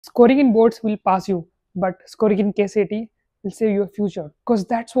Scoring in boards will pass you, but scoring in KCET will save your future, because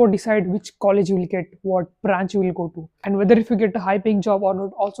that's what decide which college you will get, what branch you will go to, and whether if you get a high paying job or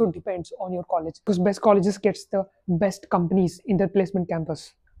not also depends on your college, because best colleges gets the best companies in their placement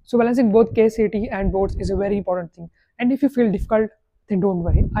campus. So balancing both KCET and boards is a very important thing. And if you feel difficult, then don't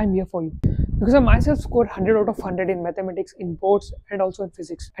worry, I'm here for you. Because I myself scored 100 out of 100 in mathematics, in boards, and also in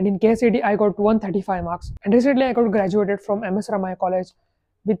physics. And in KCET, I got 135 marks. And recently, I got graduated from MS Ramaya College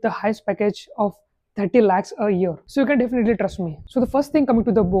with the highest package of 30 lakhs a year. So you can definitely trust me. So the first thing coming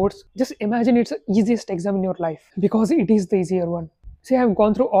to the boards, just imagine it's the easiest exam in your life, because it is the easier one. See, I've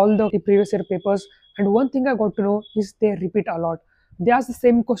gone through all the previous year papers, and one thing I got to know is they repeat a lot. They ask the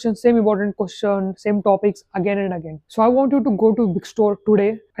same question, same important question, same topics again and again. So I want you to go to big store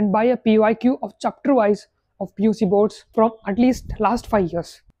today and buy a PYQ of chapter wise of PUC boards from at least last 5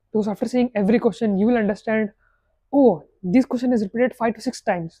 years. Because after seeing every question, you will understand, oh, this question is repeated 5 to 6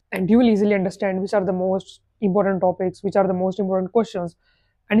 times, and you will easily understand which are the most important topics, which are the most important questions.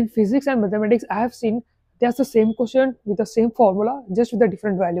 And in physics and mathematics, I have seen there's the same question with the same formula, just with the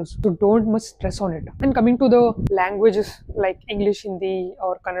different values. So don't much stress on it. And coming to the languages like English, Hindi,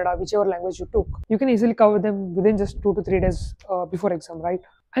 or Kannada, whichever language you took, you can easily cover them within just 2 to 3 days before exam, right?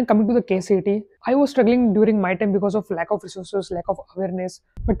 And coming to the KCET, I was struggling during my time because of lack of resources, lack of awareness.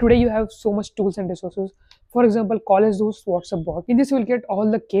 But today you have so much tools and resources. For example, college does WhatsApp bot. In this, you will get all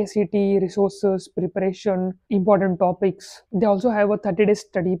the KCET resources, preparation, important topics. They also have a 30-day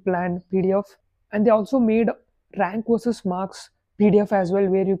study plan PDF. And they also made rank versus marks PDF as well,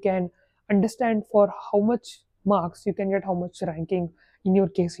 where you can understand for how much marks you can get how much ranking in your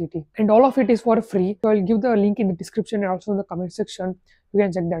KCET. And all of it is for free. So I'll give the link in the description and also in the comment section. You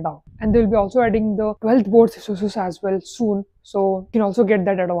can check that out. And they'll be also adding the 12th board resources as well soon. So you can also get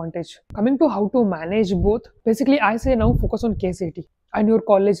that advantage. Coming to how to manage both, basically I say now focus on KCET. And your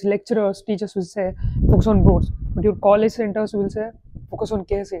college lecturers, teachers will say focus on boards. But your college centers will say focus on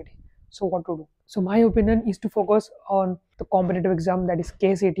KCET. So what to do? So my opinion is to focus on the competitive exam, that is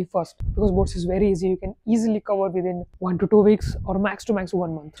KCET first, because boards is very easy. You can easily cover within 1 to 2 weeks or max to max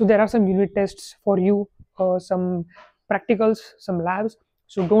 1 month. So there are some unit tests for you, some practicals, some labs.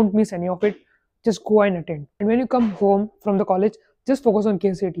 So don't miss any of it. Just go and attend. And when you come home from the college, just focus on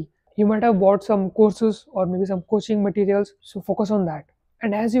KCET. You might have bought some courses or maybe some coaching materials. So focus on that.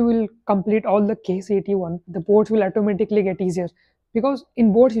 And as you will complete all the KCET one, the boards will automatically get easier. Because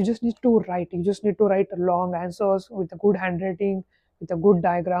in boards, you just need to write. You just need to write long answers with a good handwriting, with a good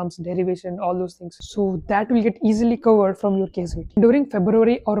diagrams, derivation, all those things. So that will get easily covered from your KCET. During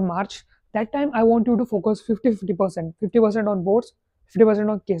February or March, that time I want you to focus 50-50%. 50% on boards,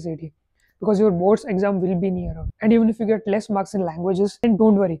 50% on KCET. Because your boards exam will be nearer. And even if you get less marks in languages, then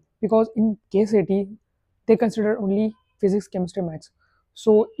don't worry. Because in KCET, they consider only physics, chemistry, maths.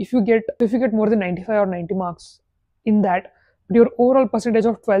 So if you get more than 95 or 90 marks in that, but your overall percentage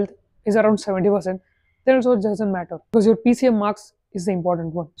of 12th is around 70%, then also it doesn't matter, because your PCM marks is the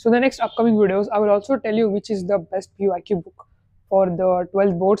important one. So the next upcoming videos, I will also tell you which is the best PYQ book for the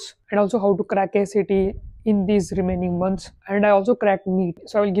 12th boards, and also how to crack KCET in these remaining months. And I also cracked NEET,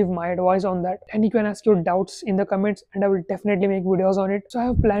 so I will give my advice on that. And you can ask your doubts in the comments, and I will definitely make videos on it. So I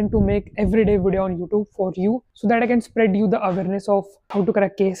have planned to make everyday video on YouTube for you, so that I can spread you the awareness of how to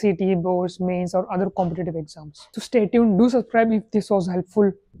crack KCET, boards, mains, or other competitive exams. So stay tuned, do subscribe if this was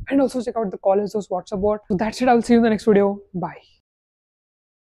helpful, and also check out the college's WhatsApp bot. So that's it, I will see you in the next video. Bye.